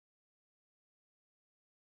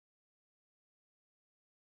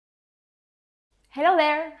Hello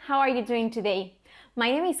there, how are you doing today?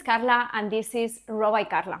 My name is Carla and this is Raw by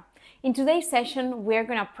Carla. In today's session, we're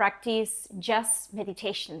going to practice just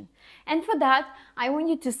meditation. And for that, I want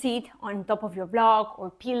you to sit on top of your block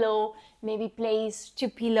or pillow, maybe place two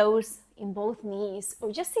pillows in both knees,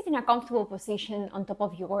 or just sit in a comfortable position on top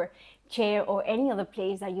of your chair or any other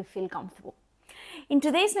place that you feel comfortable. In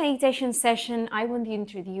today's meditation session, I want to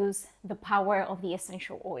introduce the power of the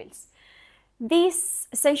essential oils. This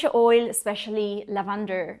essential oil, especially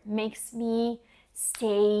lavender, makes me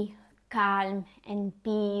stay calm and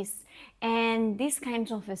peace, and these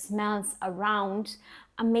kinds of smells around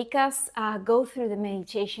make us go through the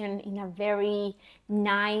meditation in a very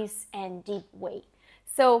nice and deep way.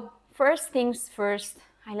 So first things first,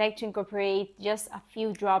 I like to incorporate just a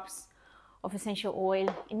few drops of essential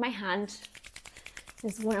oil in my hand.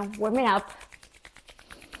 Just want to warm it up.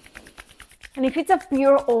 And if it's a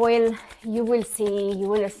pure oil, you will see, you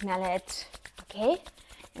will smell it, okay?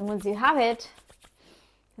 And once you have it,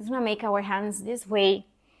 just gonna make our hands this way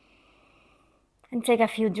and take a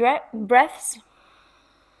few breaths.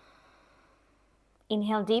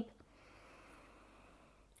 Inhale deep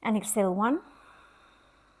and exhale one.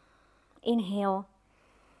 Inhale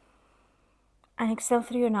and exhale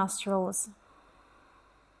through your nostrils.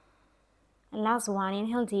 And last one,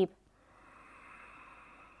 inhale deep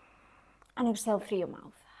and exhale through your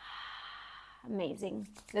mouth. Amazing.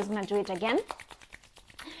 Just gonna do it again.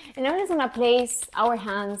 And now we're just gonna place our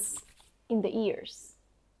hands in the ears.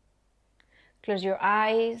 Close your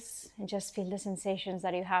eyes and just feel the sensations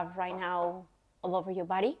that you have right now all over your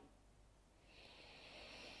body.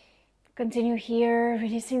 Continue here,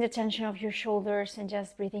 releasing the tension of your shoulders and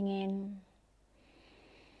just breathing in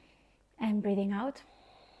and breathing out.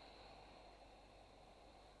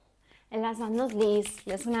 And last but not least,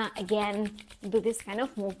 let's gonna again do this kind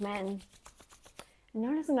of movement. And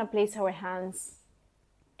now let's gonna place our hands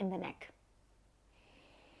in the neck.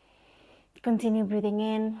 Continue breathing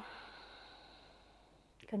in.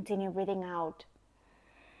 Continue breathing out.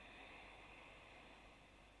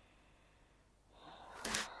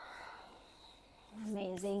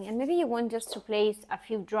 Amazing. And maybe you want just to place a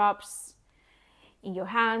few drops in your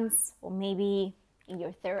hands or maybe in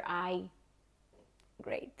your third eye.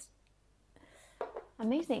 Great.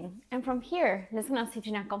 Amazing. And from here, let's gonna sit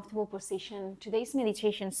in a comfortable position. Today's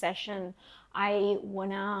meditation session, I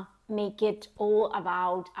wanna make it all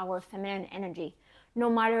about our feminine energy. No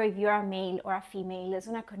matter if you're a male or a female, let's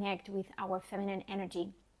gonna connect with our feminine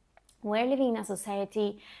energy. We're living in a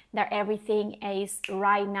society that everything is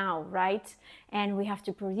right now, right? And we have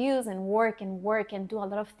to produce and work and do a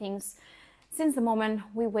lot of things since the moment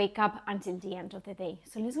we wake up until the end of the day.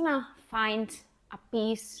 So let's gonna find a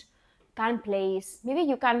peace, calm place. Maybe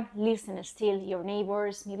you can listen still your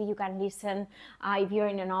neighbors. Maybe you can listen if you're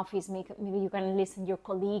in an office. Maybe you can listen your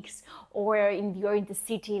colleagues, or if you're in the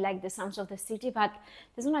city, like the sounds of the city. But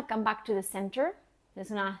let's gonna come back to the center. Let's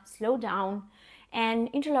gonna slow down and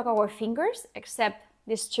interlock our fingers, except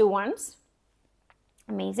these two ones.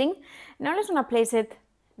 Amazing. Now let's gonna place it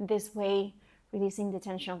this way, releasing the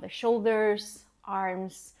tension of the shoulders,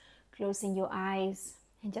 arms, closing your eyes,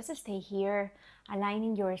 and just stay here,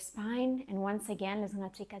 aligning your spine. And once again, let's gonna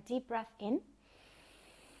take a deep breath in.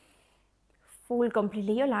 Full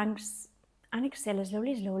completely your lungs. And exhale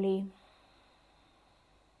slowly, slowly.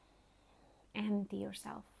 Empty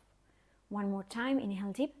yourself. One more time,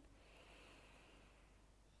 inhale deep.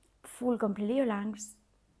 Full completely your lungs.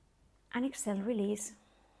 And exhale, release.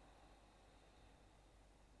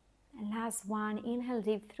 And last one, inhale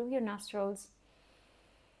deep through your nostrils.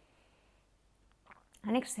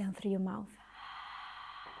 And exhale through your mouth.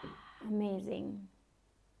 Amazing.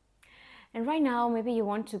 And right now, maybe you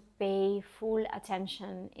want to pay full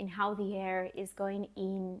attention in how the air is going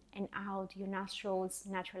in and out your nostrils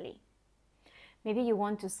naturally. Maybe you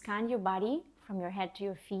want to scan your body from your head to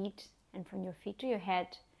your feet and from your feet to your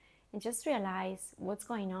head and just realize what's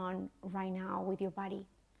going on right now with your body.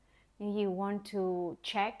 Maybe you want to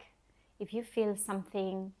check if you feel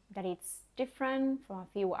something that it's different from a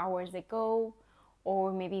few hours ago,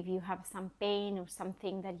 or maybe if you have some pain or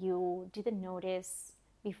something that you didn't notice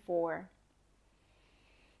before.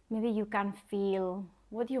 Maybe you can feel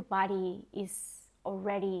what your body is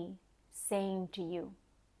already saying to you.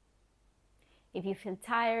 If you feel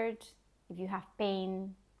tired, if you have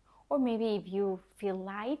pain, or maybe if you feel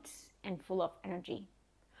light and full of energy.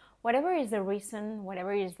 Whatever is the reason,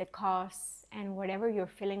 whatever is the cause, and whatever you're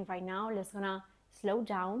feeling right now, let's gonna slow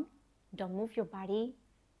down, don't move your body,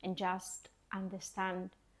 and just understand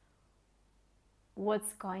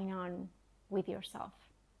what's going on with yourself.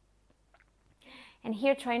 And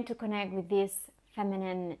here, trying to connect with this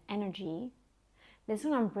feminine energy, Let's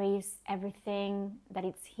not embrace everything that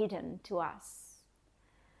is hidden to us.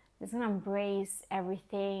 Let's not embrace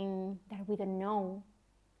everything that we don't know.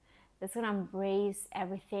 Let's not embrace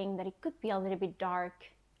everything that it could be a little bit dark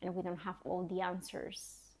and we don't have all the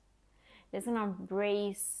answers. Let's not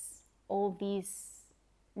embrace all these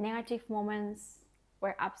negative moments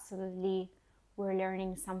where absolutely we're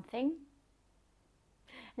learning something.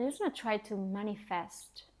 And let's not try to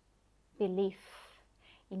manifest belief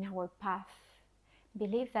in our path.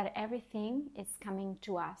 Believe that everything is coming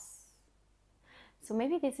to us. So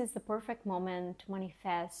maybe this is the perfect moment to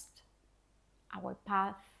manifest our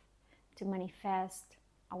path, to manifest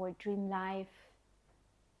our dream life,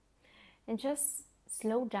 and just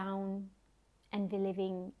slow down and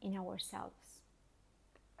believing in ourselves.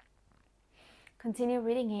 Continue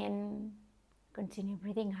breathing in, continue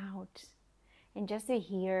breathing out, and just be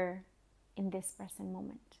here in this present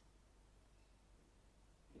moment.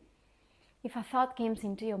 If a thought comes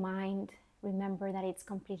into your mind, remember that it's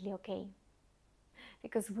completely okay.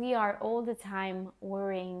 Because we are all the time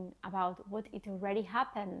worrying about what it already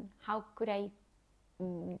happened. How could I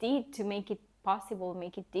did to make it possible,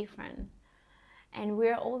 make it different? And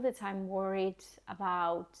we're all the time worried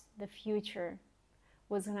about the future.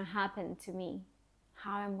 What's going to happen to me?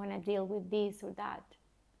 How I'm going to deal with this or that.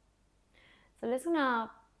 So let's gonna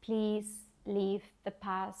please leave the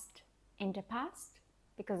past in the past,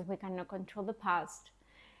 because we cannot control the past.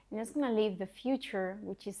 And let's gonna leave the future,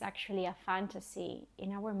 which is actually a fantasy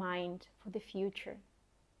in our mind for the future.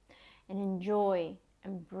 And enjoy,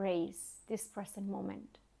 embrace this present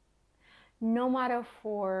moment. No matter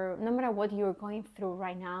what you're going through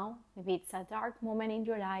right now, maybe it's a dark moment in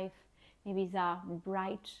your life, maybe it's a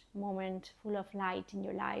bright moment full of light in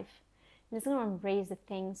your life. Let's gonna embrace the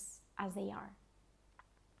things as they are.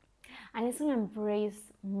 And let's gonna embrace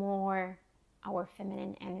more our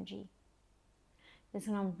feminine energy. Let's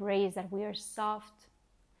gonna embrace that we are soft.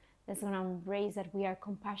 Let's gonna embrace that we are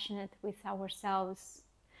compassionate with ourselves.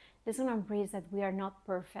 Let's gonna embrace that we are not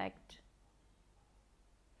perfect.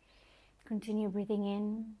 Continue breathing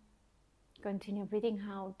in, continue breathing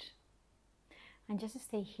out, and just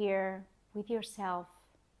stay here with yourself,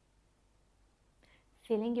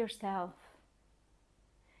 feeling yourself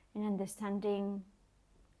and understanding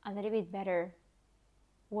a little bit better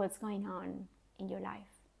what's going on in your life.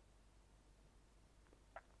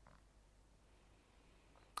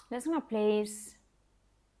 Let's gonna place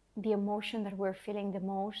the emotion that we're feeling the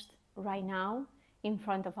most right now in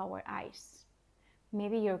front of our eyes.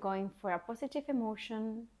 Maybe you're going for a positive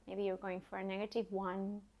emotion, maybe you're going for a negative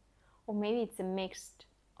one, or maybe it's a mix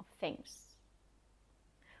of things.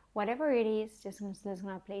 Whatever it is, let's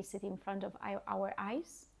gonna place it in front of our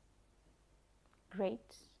eyes.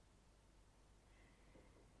 Great.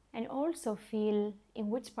 And also feel in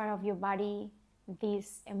which part of your body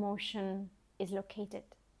this emotion is located.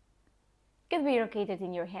 It could be located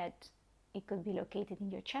in your head, it could be located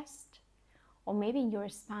in your chest, or maybe in your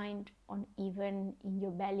spine, or even in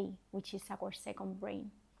your belly, which is our second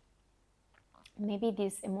brain. Maybe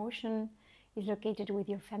this emotion is located with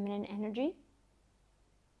your feminine energy.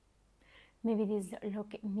 Maybe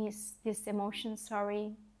this emotion,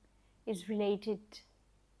 is related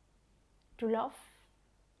to love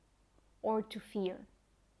or to fear.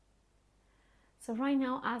 So right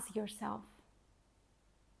now, ask yourself,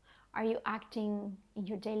 are you acting in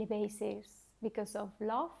your daily basis because of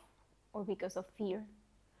love or because of fear?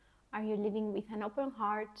 Are you living with an open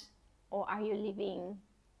heart, or are you living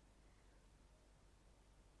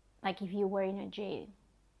like if you were in a jail,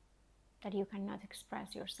 that you cannot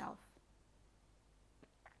express yourself?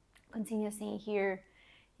 Continue staying here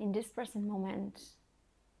in this present moment,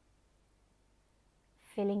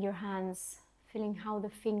 feeling your hands, feeling how the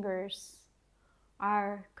fingers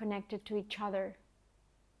are connected to each other,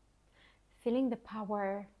 feeling the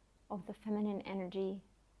power of the feminine energy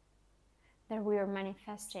that we are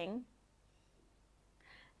manifesting,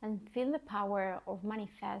 and feel the power of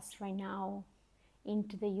manifest right now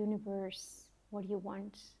into the universe what you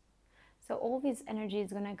want. So all this energy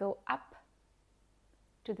is gonna go up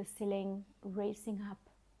to the ceiling, raising up,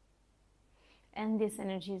 and this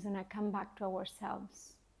energy is gonna come back to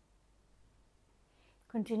ourselves.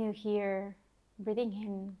 Continue here, breathing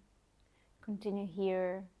in, continue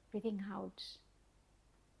here, breathing out.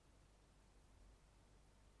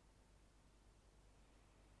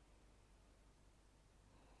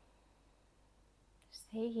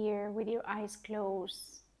 Stay here with your eyes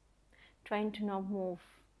closed, trying to not move.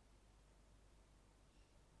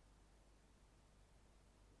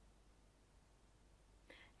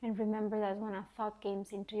 And remember that when a thought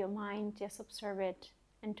comes into your mind, just observe it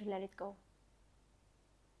and to let it go.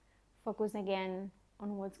 Focus again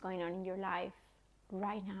on what's going on in your life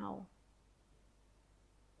right now.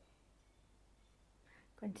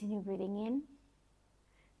 Continue breathing in,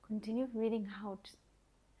 continue breathing out.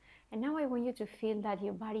 And now I want you to feel that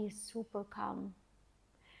your body is super calm.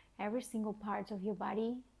 Every single part of your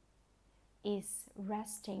body is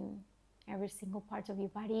resting. Every single part of your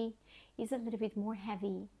body is a little bit more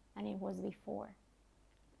heavy than it was before.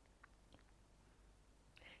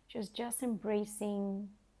 Just embracing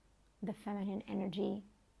the feminine energy.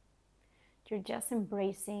 You're just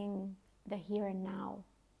embracing the here and now.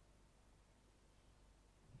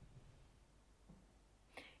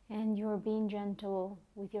 And you're being gentle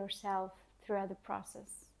with yourself throughout the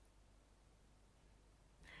process.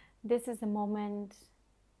 This is the moment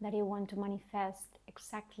that you want to manifest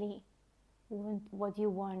exactly what you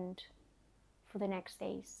want for the next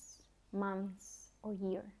days, months, or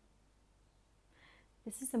year.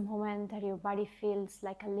 This is the moment that your body feels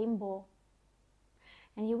like a limbo,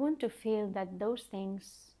 and you want to feel that those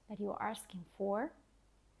things that you're asking for,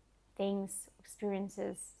 things,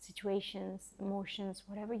 experiences, situations, emotions,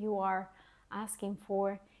 whatever you are asking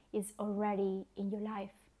for, is already in your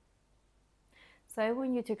life. So I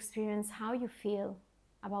want you to experience how you feel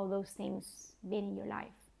about those things being in your life.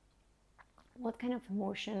 What kind of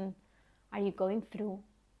emotion are you going through,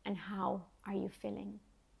 and how are you feeling?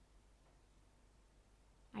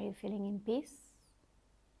 Are you feeling in peace?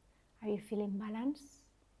 Are you feeling balance?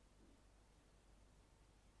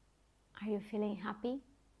 Are you feeling happy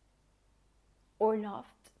or loved?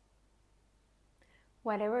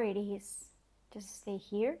 Whatever it is, just stay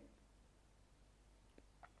here,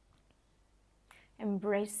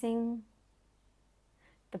 embracing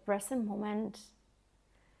the present moment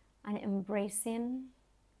and embracing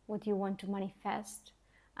what you want to manifest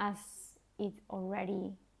as it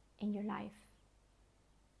already in your life.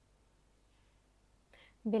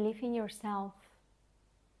 Believe in yourself,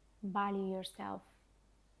 value yourself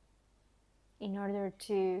in order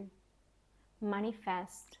to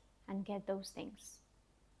manifest and get those things.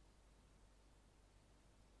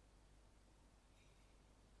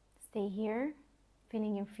 Stay here,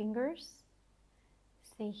 feeling your fingers.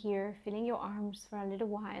 Stay here, feeling your arms for a little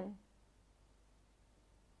while.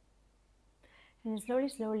 And slowly,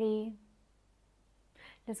 slowly,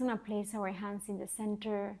 let's gonna place our hands in the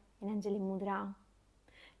center in Anjali Mudra.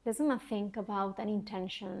 Let's gonna think about an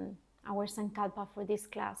intention, our sankalpa for this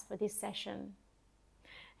class, for this session.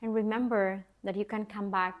 And remember that you can come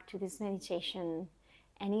back to this meditation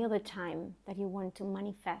any other time that you want to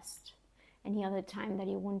manifest, any other time that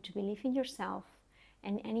you want to believe in yourself,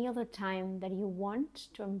 and any other time that you want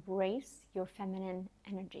to embrace your feminine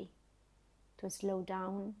energy, to slow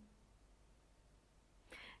down.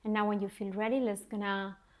 And now when you feel ready, let's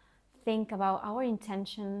gonna think about our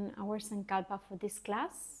intention, our sankalpa for this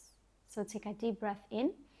class. So take a deep breath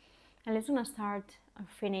in, and let's gonna start or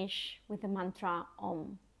finish with the mantra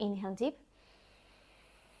Om. Inhale deep.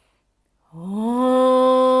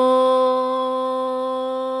 Om.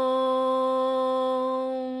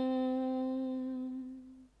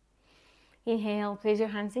 Inhale, place your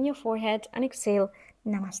hands in your forehead, and exhale,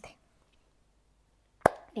 Namaste.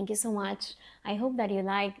 Thank you so much. I hope that you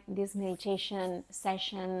like this meditation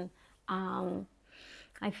session.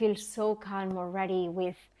 I feel so calm already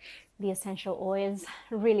with the essential oils,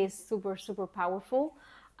 really super, super powerful.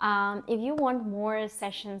 If you want more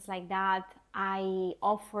sessions like that, I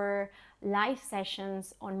offer live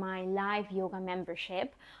sessions on my live yoga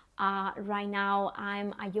membership. Right now,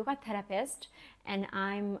 I'm a yoga therapist, and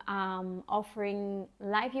I'm offering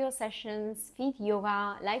live yoga sessions, feet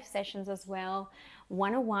yoga, live sessions as well,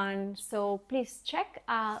 one-on-one. So please check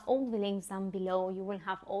all the links down below. You will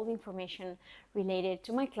have all the information related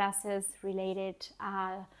to my classes, related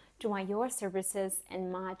to my yoga services,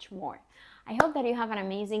 and much more. I hope that you have an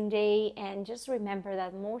amazing day, and just remember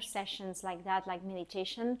that more sessions like that, like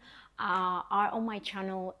meditation, are on my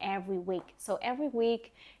channel every week. So every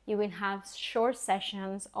week you will have short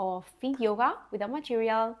sessions of feet yoga without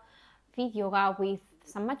material, feet yoga with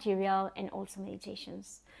some material, and also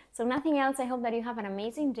meditations. So nothing else. I hope that you have an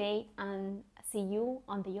amazing day, and see you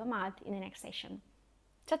on the yoga mat in the next session.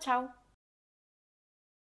 Ciao, ciao.